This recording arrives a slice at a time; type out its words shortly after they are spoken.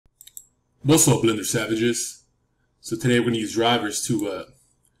What's up, Blender Savages? So today we're going to use drivers to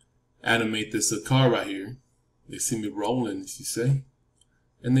animate this car right here. They see me rolling, as you say,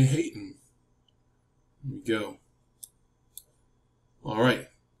 and they hating. Here we go. Alright,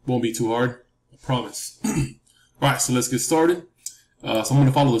 won't be too hard, I promise. Alright, so let's get started. So I'm going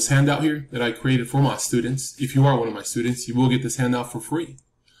to follow this handout here that I created for my students. If you are one of my students, you will get this handout for free.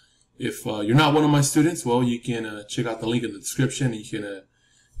 If you're not one of my students, well, you can check out the link in the description, and you can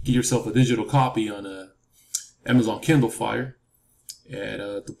get yourself a digital copy on Amazon Kindle Fire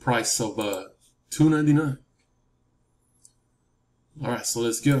at the price of $2.99. Alright, so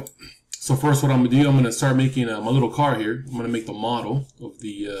let's go. So first what I'm going to do, I'm going to start making my little car here. I'm going to make the model of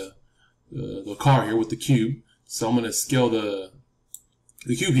the car here with the cube. So I'm going to scale the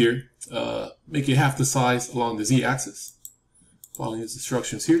cube here, make it half the size along the z-axis. Following these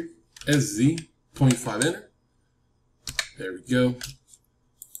instructions here. SZ, 25 enter. There we go.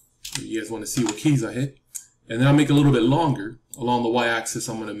 You guys want to see what keys I hit. And then I'll make it a little bit longer. Along the y-axis,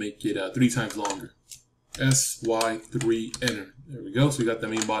 I'm going to make it 3 times longer. SY3 enter. There we go. So we got the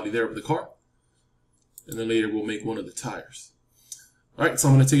main body there of the car. And then later we'll make one of the tires. Alright, so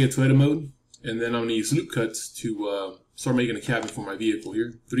I'm going to take it to edit mode. And then I'm going to use loop cuts to start making a cabin for my vehicle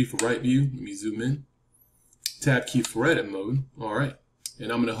here. 3 for right view. Let me zoom in. Tab key for edit mode. Alright.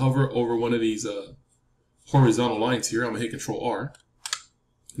 And I'm going to hover over one of these horizontal lines here. I'm going to hit Control R.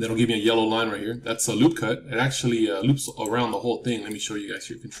 That'll give me a yellow line right here. That's a loop cut. It actually loops around the whole thing. Let me show you guys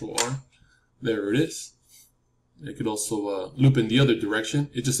here. Control R. There it is. It could also loop in the other direction.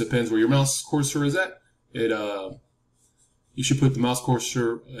 It just depends where your mouse cursor is at. You should put the mouse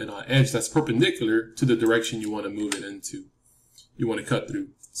cursor in an edge that's perpendicular to the direction you want to move it into. You want to cut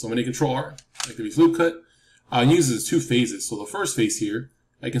through. So I'm going to Control R. Activate loop cut. I use this 2 phases. So the first phase here,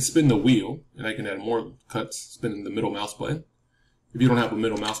 I can spin the wheel, and I can add more cuts, spinning the middle mouse button. If you don't have a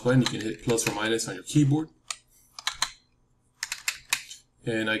middle mouse button, you can hit plus or minus on your keyboard.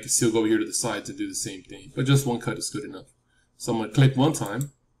 And I can still go here to the side to do the same thing. But just one cut is good enough. So I'm going to click one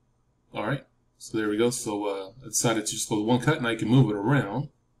time. Alright, so there we go. So I decided to just go with one cut, and I can move it around.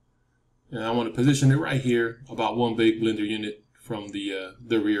 And I want to position it right here, about one big blender unit from the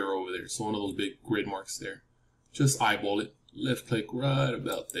rear over there. So one of those big grid marks there. Just eyeball it. Left click right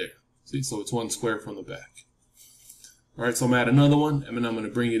about there. See, so it's one square from the back. Alright, so I'm going to add another one, and then I'm going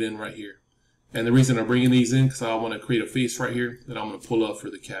to bring it in right here. And the reason I'm bringing these in, because I want to create a face right here that I'm going to pull up for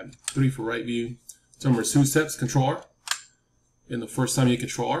the cabin. 3 for right view. Remember, 2 steps, Control R. And the first time you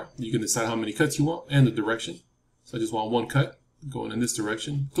Control R, you can decide how many cuts you want and the direction. So I just want one cut going in this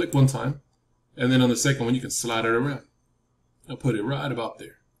direction. Click one time. And then on the second one, you can slide it around. I'll put it right about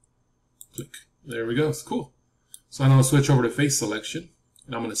there. Click. There we go. It's cool. So I'm going to switch over to face selection.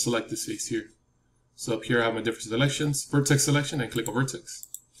 And I'm going to select this face here. So up here I have my different selections. Vertex selection, I can click a vertex.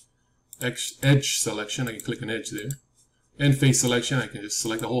 Edge selection, I can click an edge there. And face selection, I can just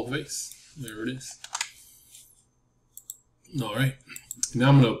select the whole face. There it is. Alright. Now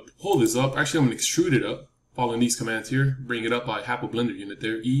I'm going to pull this up. Actually, I'm going to extrude it up. Following these commands here. Bring it up by half a blender unit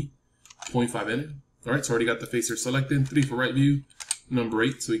there. E, 0.5 enter. Alright, so I already got the face here selected. 3 for right view. Number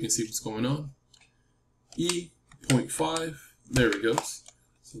 8, so we can see what's going on. E, 0.5. There it goes.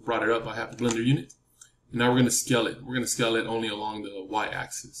 So brought it up by half a blender unit. Now we're going to scale it. We're going to scale it only along the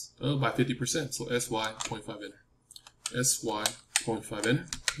y-axis by 50%. So SY 0.5 enter. SY 0.5 enter.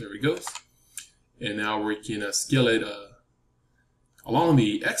 There it goes. And now we can scale it along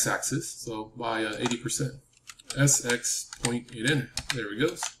the x-axis, so by 80%. SX 0.8 enter. There it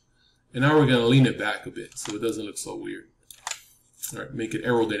goes. And now we're going to lean it back a bit so it doesn't look so weird. All right, make it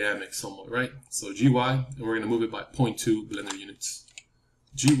aerodynamic somewhat, right? So GY, and we're going to move it by 0.2 blender units.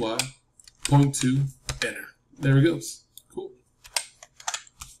 GY 0.2 enter. There it goes. Cool.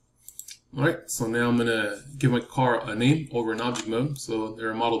 Alright, so now I'm going to give my car a name over in object mode. So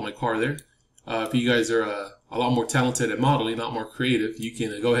there I modeled my car there. If you guys are a lot more talented at modeling, not more creative, you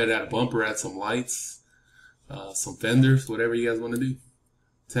can go ahead and add a bumper, add some lights, some fenders, whatever you guys want to do.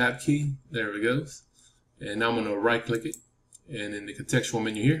 Tab key. There it goes. And now I'm going to right click it. And in the contextual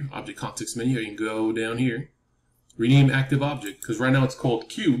menu here, object context menu, you can go down here. Rename active object, because right now it's called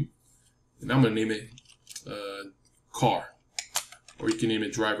cube. And I'm going to name it car. Or you can name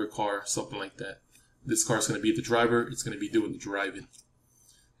it driver car, something like that. This car is going to be the driver. It's going to be doing the driving.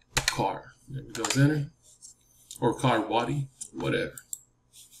 Car. There it goes, enter. Or car body, whatever.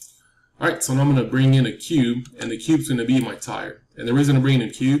 Alright, so now I'm going to bring in a cube, and the cube's going to be my tire. And the reason I'm bringing in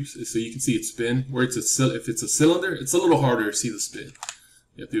cubes is so you can see it spin. Where it's if it's a cylinder, it's a little harder to see the spin.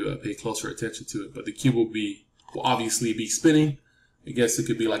 You have to pay closer attention to it. But the cube will obviously be spinning. I guess it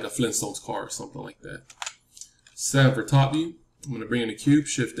could be like a Flintstones car or something like that. 7 for top view. I'm going to bring in a cube,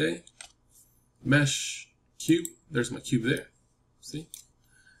 Shift A. mesh, cube. There's my cube there. See?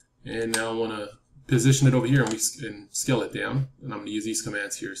 And now I want to position it over here and scale it down. And I'm going to use these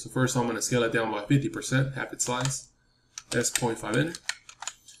commands here. So first I'm going to scale it down by 50%, half its size. That's 0.5 enter.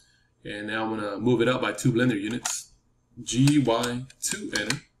 And now I'm going to move it up by 2 blender units. GY2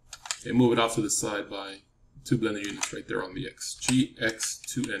 enter. And move it off to the side by 2 blender units right there on the X.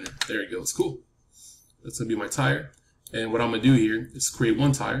 GX2 enter. There it goes. Cool. That's going to be my tire. And what I'm going to do here is create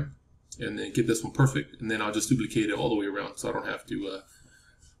one tire and then get this one perfect. And then I'll just duplicate it all the way around so I don't have to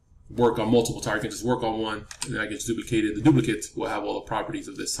work on multiple tires. I can just work on one and then I can just duplicate it. The duplicate will have all the properties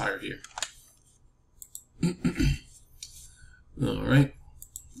of this tire here. Alright.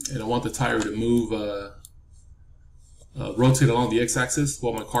 And I want the tire to move, rotate along the x-axis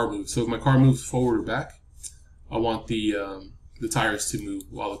while my car moves. So if my car moves forward or back, I want the tires to move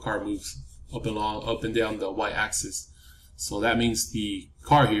while the car moves up and down the y-axis. So that means the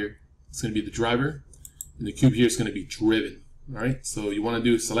car here is going to be the driver, and the cube here is going to be driven. All right. So you want to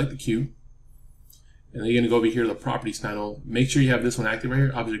do is select the cube, and then you're going to go over here to the properties panel. Make sure you have this one active right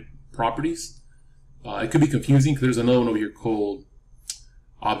here, object properties. It could be confusing because there's another one over here called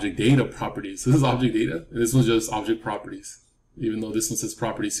object data properties. So this is object data, and this one's just object properties. Even though this one says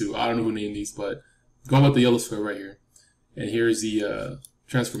properties too. I don't know who named these, but go with the yellow square right here. And here's the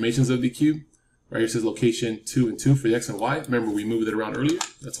transformations of the cube. Right here it says location 2 and 2 for the X and Y. Remember, we moved it around earlier.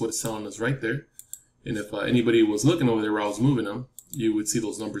 That's what it's telling us right there. And if anybody was looking over there where I was moving them, you would see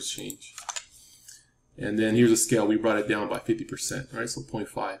those numbers change. And then here's a scale. We brought it down by 50%, right? So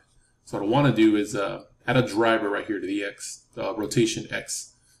 0.5. So what I want to do is add a driver right here to the X, rotation X.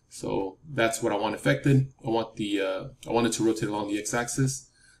 So that's what I want affected. I want it to rotate along the X-axis.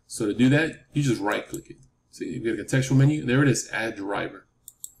 So to do that, you just right-click it. See, you get a contextual menu. There it is, add driver.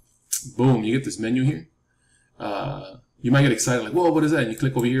 Boom, you get this menu here. You might get excited like, whoa, what is that? And you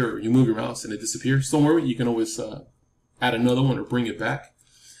click over here or you move your mouse and it disappears. Don't worry, you can always add another one or bring it back.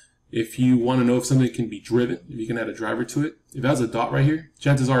 If you want to know if something can be driven, if you can add a driver to it, if it has a dot right here,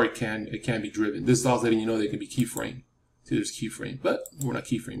 chances are it can be driven. This dot's letting you know they can be keyframed. See, there's keyframe, but we're not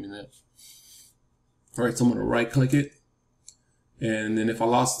keyframing that. All right, so I'm going to right-click it. And then if I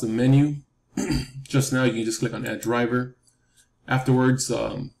lost the menu, just now you can just click on add driver. Afterwards,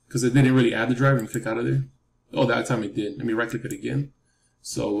 because it didn't really add the driver, and click out of there. Oh, that time it did. Let me right-click it again.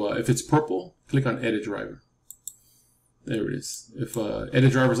 So if it's purple, click on edit driver. There it is. If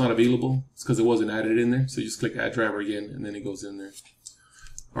edit driver is not available, it's because it wasn't added in there. So you just click add driver again, and then it goes in there.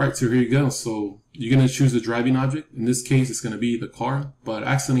 All right, so here you go. So you're going to choose the driving object. In this case, it's going to be the car, but I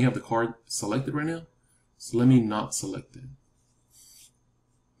accidentally have the car selected right now. So let me not select it.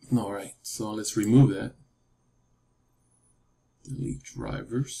 All right, so let's remove that. Delete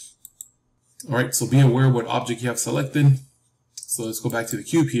drivers. All right, so be aware what object you have selected. So let's go back to the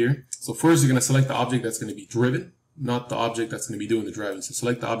cube here. So first you're going to select the object that's going to be driven, not the object that's going to be doing the driving. So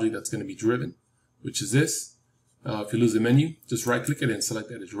select the object that's going to be driven, which is this. If you lose the menu, just right click it and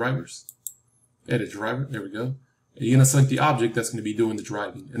select edit drivers. Edit driver, there we go. And you're going to select the object that's going to be doing the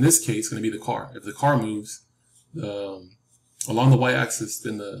driving. In this case, it's going to be the car. If the car moves along the y-axis,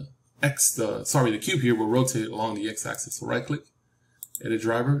 then the cube here will rotate along the x-axis. So right click, edit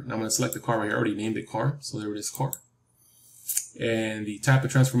driver, and I'm going to select the car right here. I already named it car, so there it is, car. And the type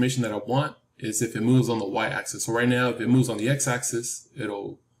of transformation that I want is if it moves on the y-axis. So right now, if it moves on the x-axis,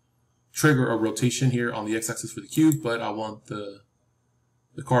 it'll trigger a rotation here on the x-axis for the cube, but I want the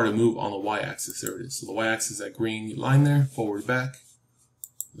car to move on the y-axis. There it is. So the y-axis is that green line there, forward, back.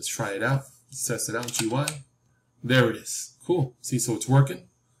 Let's try it out. Let's test it out, GY. There it is. Cool. See, so it's working.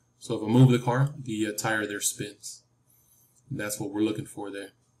 So if I move the car, the tire there spins. And that's what we're looking for there.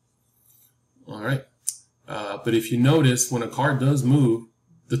 All right. But if you notice, when a car does move,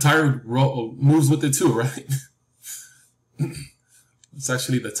 the tire moves with it too, right? It's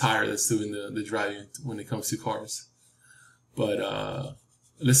actually the tire that's doing the driving when it comes to cars. But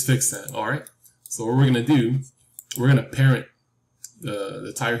let's fix that. All right. So what we're going to do, we're going to parent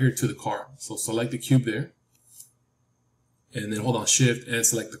the tire here to the car. So select the cube there. And then hold on shift and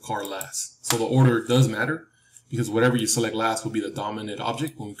select the car last. So the order does matter because whatever you select last will be the dominant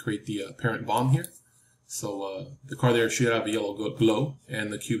object when we create the parent bomb here. So the car there should have a yellow glow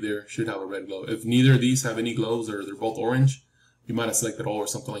and the cube there should have a red glow. If neither of these have any glows or they're both orange, you might have selected all or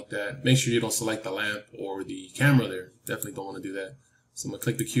something like that. Make sure you don't select the lamp or the camera there. Definitely don't want to do that. So I'm going to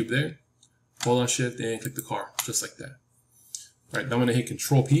click the cube there, hold on shift and click the car just like that. All right, now I'm going to hit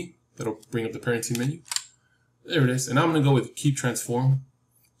Control P. That'll bring up the parenting menu. There it is. And I'm going to go with keep transform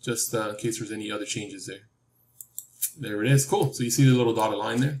just in case there's any other changes there. There it is. Cool. So you see the little dotted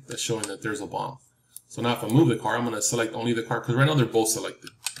line there? That's showing that there's a bomb. So now if I move the car, I'm going to select only the car because right now they're both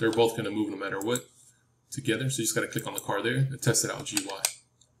selected. they're both going to move no matter what together. So you just got to click on the car there and test it out, GY.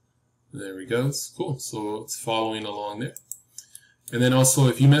 There we go. It's cool. So it's following along there. And then also,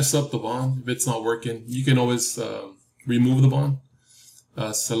 if you mess up the bond, if it's not working, you can always remove the bond.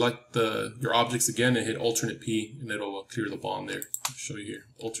 Select your objects again and hit alternate P, and it'll clear the bond there. I'll show you here,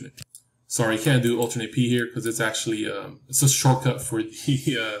 alternate P. Sorry, you can't do alternate P here because it's actually it's a shortcut for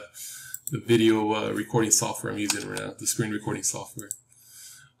the video recording software I'm using right now, the screen recording software.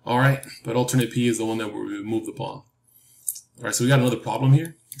 All right, but alternate P is the one that will remove the bond. All right, so we got another problem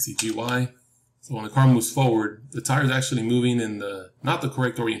here. You see GY. So when the car moves forward, the tire is actually moving in not the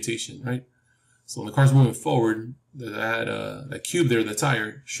correct orientation, right? So when the car's moving forward, that cube there, the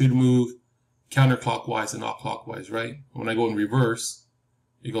tire, should move counterclockwise and not clockwise, right? When I go in reverse,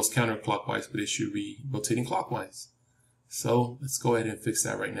 it goes counterclockwise, but it should be rotating clockwise. So let's go ahead and fix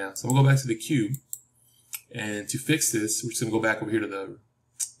that right now. So I'm gonna go back to the cube, and to fix this, we're just gonna go back over here to the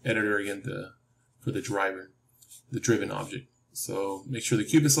editor again for the driver, the driven object. So make sure the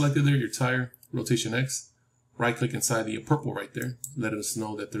cube is selected there, your tire, rotation X, right click inside the purple right there, let us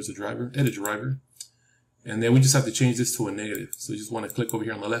know that there's a driver, edit driver. And then we just have to change this to a negative. So you just want to click over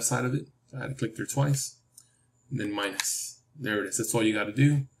here on the left side of it. I had to click there twice, and then minus. There it is. That's all you got to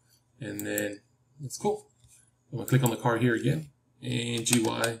do. And then that's cool. I'm going to click on the car here again, and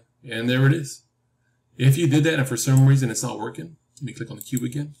GY, and there it is. If you did that and for some reason it's not working, let me click on the cube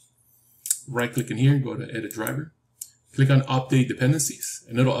again. Right click in here, go to edit driver. Click on update dependencies,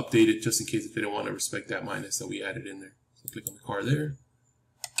 and it'll update it just in case if they don't want to respect that minus that we added in there. So click on the car there,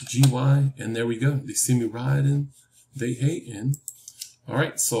 GY, and there we go. They see me riding, they hating. All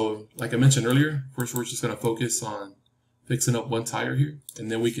right, so like I mentioned earlier, first we're just going to focus on fixing up one tire here, and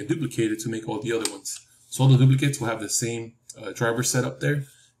then we can duplicate it to make all the other ones. So all the duplicates will have the same driver setup there,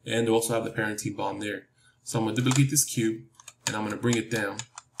 and they'll also have the parenting bond there. So I'm going to duplicate this cube, and I'm going to bring it down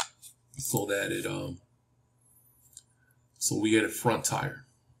so that it so we get a front tire.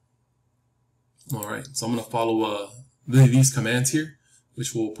 All right, so I'm going to follow these commands here,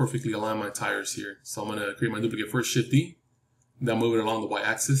 which will perfectly align my tires here. So I'm going to create my duplicate first, Shift D, then move it along the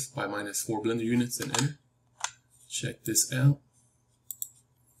Y-axis by -4 blender units and enter. Check this out.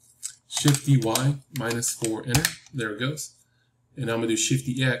 Shift D Y -4 enter. There it goes. And I'm going to do Shift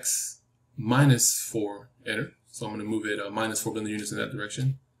D X -4 enter. So I'm going to move it -4 blender units in that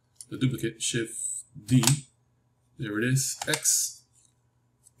direction. The duplicate, Shift D. There it is. X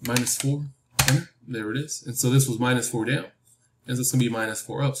 -4 enter. There it is. And so this was -4 down. And so it's going to be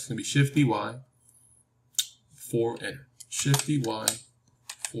 -4 up. So it's going to be Shift D Y 4 enter. Shift D Y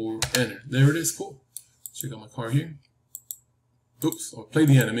 4 enter. There it is. Cool. Check out my car here. Oops, I'll play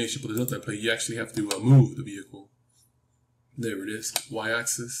the animation, but there's nothing to play. You actually have to move the vehicle. There it is.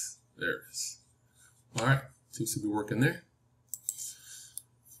 Y-axis. There it is. All right. Seems to be working there.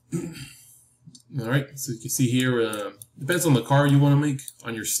 All right. So you can see here, depends on the car you want to make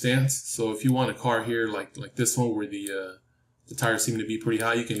on your stance. So if you want a car here like this one where the tires seem to be pretty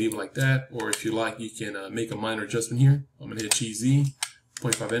high, you can leave it like that. Or if you like, you can make a minor adjustment here. I'm going to hit GZ,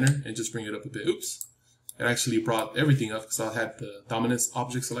 0.5 enter, and just bring it up a bit. Oops. It actually brought everything up because I had the dominance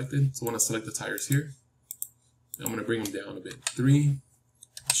object selected. So when I select the tires here, I'm going to bring them down a bit. 3,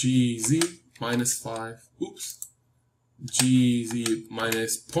 GZ, -5, oops, GZ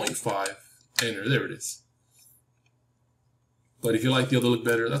 -0.5, enter, there it is. But if you like the other look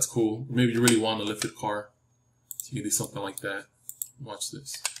better, that's cool. Or maybe you really want a lifted car, so you can do something like that. Watch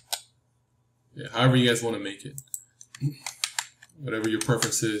this. Yeah, however you guys want to make it. Whatever your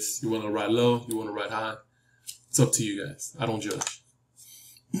preference is. You want to ride low, you want to ride high. It's up to you guys. I don't judge.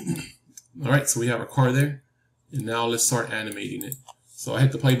 Alright, so we have our car there. And now let's start animating it. So I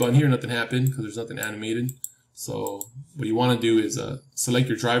hit the play button here, nothing happened because there's nothing animated. So what you want to do is select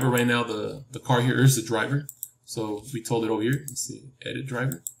your driver. Right now the car here is the driver. So we told it over here. Let's see, edit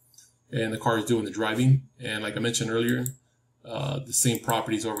driver. And the car is doing the driving. And like I mentioned earlier, the same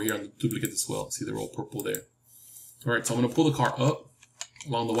properties over here on the duplicate as well. See, they're all purple there. Alright, so I'm going to pull the car up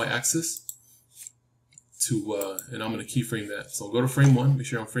along the Y-axis to, and I'm going to keyframe that. So I'll go to frame 1, make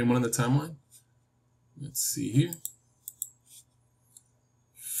sure I'm frame 1 on the timeline. Let's see here.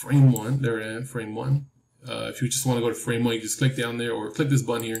 Frame 1, there I am, frame 1. If you just want to go to frame 1, you just click down there or click this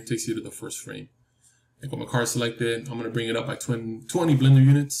button here, it takes you to the first frame. I got my car selected, I'm going to bring it up by 20 blender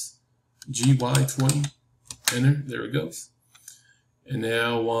units, GY20, enter, there it goes. And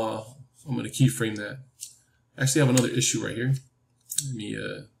now I'm going to keyframe that. I actually have another issue right here. Let me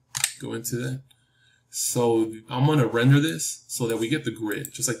go into that. So I'm going to render this so that we get the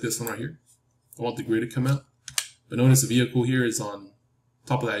grid, just like this one right here. I want the grid to come out. But notice the vehicle here is on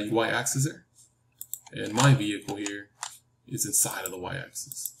top of that Y-axis there. And my vehicle here is inside of the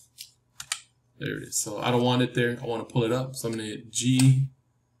y-axis. There it is. So I don't want it there. I want to pull it up. So I'm going to hit G,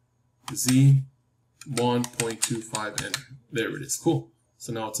 Z, 1.25, enter. There it is. Cool.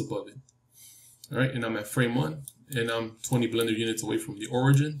 So now it's above it. All right, and I'm at frame 1, and I'm 20 blender units away from the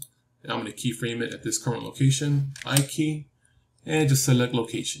origin. And I'm going to keyframe it at this current location, I key, and just select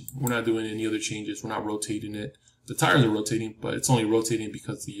location. We're not doing any other changes. We're not rotating it. The tires are rotating, but it's only rotating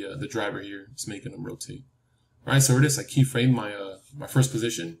because the driver here is making them rotate. All right, so here it is. I keyframe my first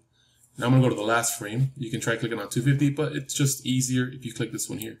position. Now I'm going to go to the last frame. You can try clicking on 250, but it's just easier if you click this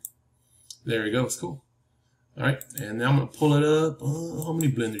one here. There you go. It's cool. All right, and now I'm going to pull it up. How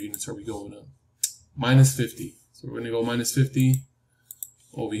many blender units are we going up? -50. So we're going to go -50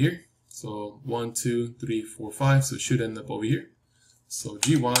 over here. So 1, 2, 3, 4, 5. So it should end up over here. So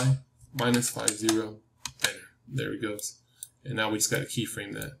GY -50, enter. There it goes. And now we just got to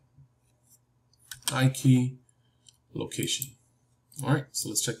keyframe that. I key, location. All right, so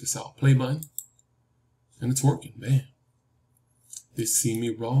let's check this out. Play button. And it's working. Man. They see me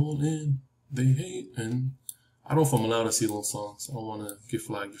rolling. They hate. And I don't know if I'm allowed to see those songs. I don't want to get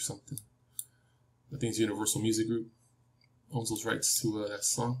flagged or something. I think it's Universal Music Group owns those rights to that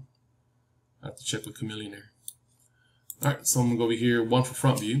song. I have to check with Chameleon there. All right, so I'm going to go over here, 1 for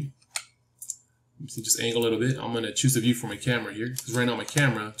front view. So just angle it a bit. I'm going to choose a view for my camera here, because right now my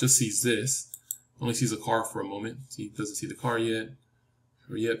camera just sees this. Only sees a car for a moment. See, it doesn't see the car yet.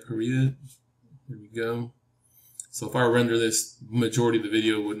 Hurry up, hurry up. Here we go. So if I render this, majority of the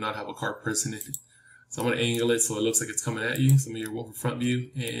video would not have a car present in it. So I'm going to angle it so it looks like it's coming at you. So I'm going to 1 for front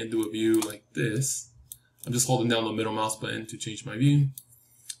view and do a view like this. I'm just holding down the middle mouse button to change my view.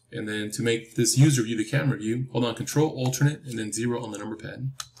 And then to make this user view the camera view, hold on, Control, Alternate, and then 0 on the number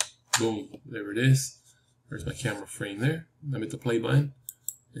pad. Boom, there it is. There's my camera frame there. I'm at the play button.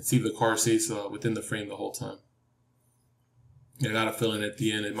 And see if the car stays within the frame the whole time. I got a feeling at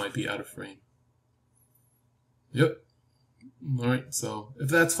the end it might be out of frame. Yep. Alright, so if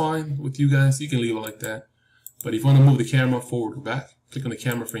that's fine with you guys, you can leave it like that. But if you want to move the camera forward or back, click on the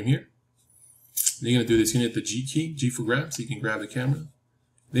camera frame here. Then you're going to do this. You're going to hit the G key, G for grab, so you can grab the camera.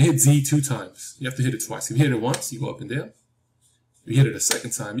 Then hit Z 2 times. You have to hit it twice. If you hit it once, you go up and down. If you hit it a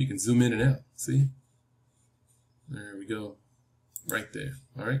second time, you can zoom in and out. See? There we go. Right there.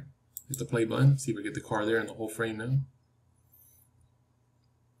 Alright. Hit the play button. See if I get the car there in the whole frame now.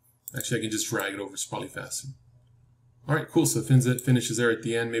 Actually, I can just drag it over. It's probably faster. Alright, cool. So it finishes there at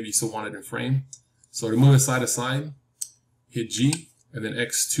the end. Maybe you still want it in frame. So to move it side to side, hit G and then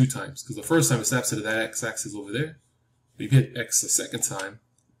X 2 times. Because the first time it snaps it to that X-axis over there. But if you hit X a second time,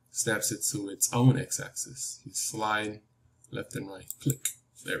 it snaps it to its own X-axis. You slide left and right. Click.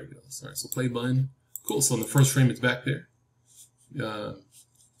 There we go. Alright, so play button. Cool. So in the first frame, it's back there.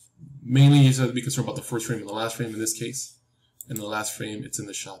 Mainly you just have to be concerned about the first frame and the last frame in this case. In the last frame, it's in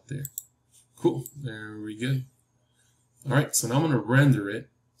the shot there. Cool. There we go. Alright, so now I'm going to render it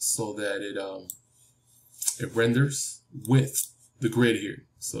so that it renders with the grid here.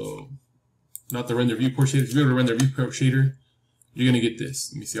 So, not the render viewport shader. If you're going to render viewport shader, you're going to get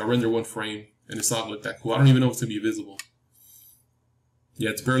this. Let me see, I'll render 1 frame, and it's not going to look that cool. I don't even know if it's going to be visible. Yeah,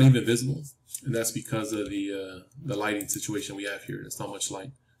 it's barely even visible, and that's because of the lighting situation we have here. There's not much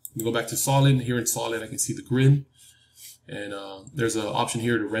light. We go back to solid. Here in solid, I can see the grid, and there's an option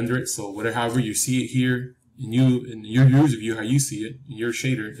here to render it. So however you see it here, in your user view, how you see it, in your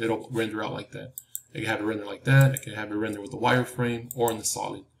shader, it'll render out like that. I can have it render like that. I can have it render with the wireframe or in the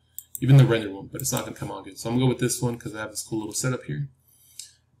solid. Even the render one, but it's not going to come out good. So I'm going to go with this one because I have this cool little setup here.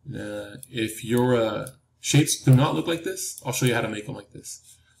 If your shapes do not look like this, I'll show you how to make them like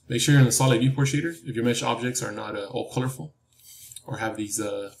this. Make sure you're in the solid viewport shader if your mesh objects are not all colorful or have these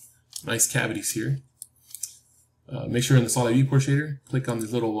nice cavities here. Make sure you're in the solid viewport shader. Click on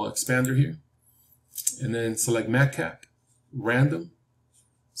this little expander here. And then select matte cap, random,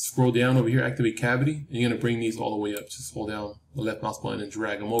 scroll down over here, activate cavity, and you're going to bring these all the way up. Just hold down the left mouse button and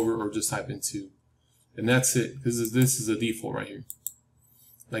drag them over, or just type in 2. And that's it. This is a default right here.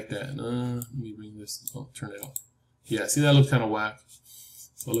 Like that. Let me bring this, turn it off. Yeah, see that looks kind of whack.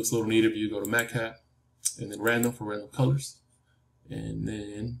 So it looks a little neater if you go to matte cap, and then random for random colors. And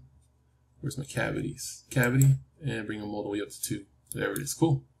then, where's my cavities? Cavity, and bring them all the way up to 2. There it is.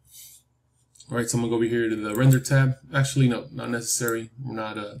 Cool. Alright, so I'm going to go over here to the render tab. Actually, no, not necessary. We're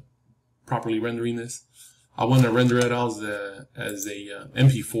not properly rendering this. I want to render it as a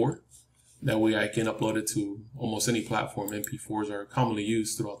MP4. That way I can upload it to almost any platform. MP4s are commonly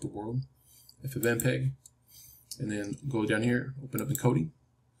used throughout the world. FFmpeg. And then go down here, open up encoding.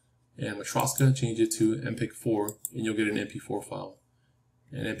 And Matroska, change it to MPEG-4, and you'll get an MP4 file.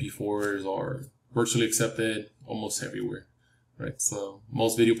 And MP4s are virtually accepted almost everywhere. right? So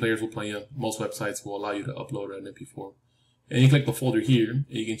most video players will play them. Most websites will allow you to upload an MP4. And you click the folder here, and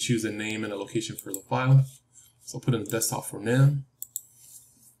you can choose a name and a location for the file. So I'll put it in the desktop for now.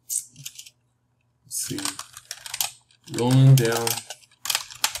 Let's see. Rolling down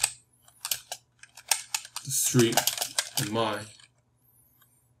the street in my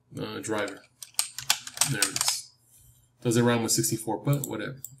driver. There it is. Doesn't rhyme with 64, but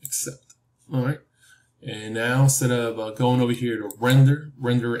whatever. Accept. Alright. And now instead of going over here to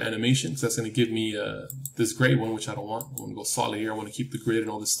render animation, because that's going to give me this gray one, which I don't want. I'm going to go solid here. I want to keep the grid and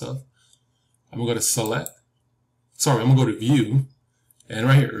all this stuff. I'm going to go to select. Sorry, I'm going to go to view. And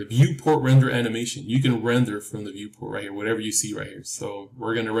right here, viewport render animation. You can render from the viewport right here, whatever you see right here. So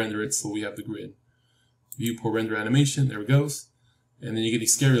we're going to render it so we have the grid. Viewport render animation. There it goes. And then you get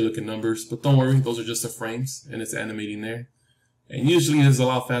these scary looking numbers. But don't worry, those are just the frames. And it's animating there. And usually it is a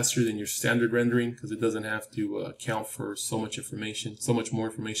lot faster than your standard rendering because it doesn't have to account for so much information, so much more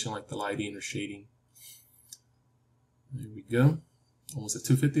information like the lighting or shading. There we go. Almost at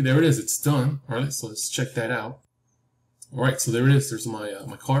 250. There it is. It's done. All right, so let's check that out. All right, so there it is. There's my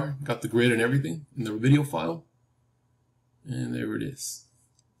my car. Got the grid and everything in the video file. And there it is.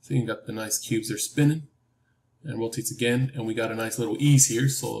 So you got the nice cubes there spinning and rotates again. And we got a nice little ease here.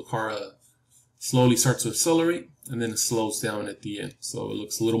 So the car slowly starts to accelerate. And then it slows down at the end. So it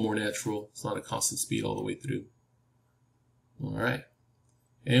looks a little more natural. It's not a constant speed all the way through. Alright.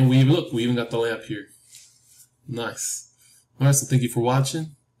 And we even got the lamp here. Nice. Alright, so thank you for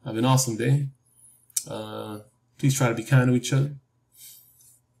watching. Have an awesome day. Please try to be kind to each other.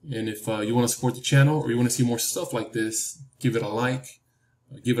 And if you want to support the channel or you want to see more stuff like this, give it a like,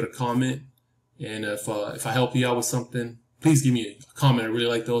 give it a comment. And if I help you out with something, please give me a comment. I really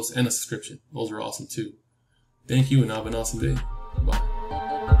like those, and a subscription. Those are awesome too. Thank you, and have an awesome day. Bye.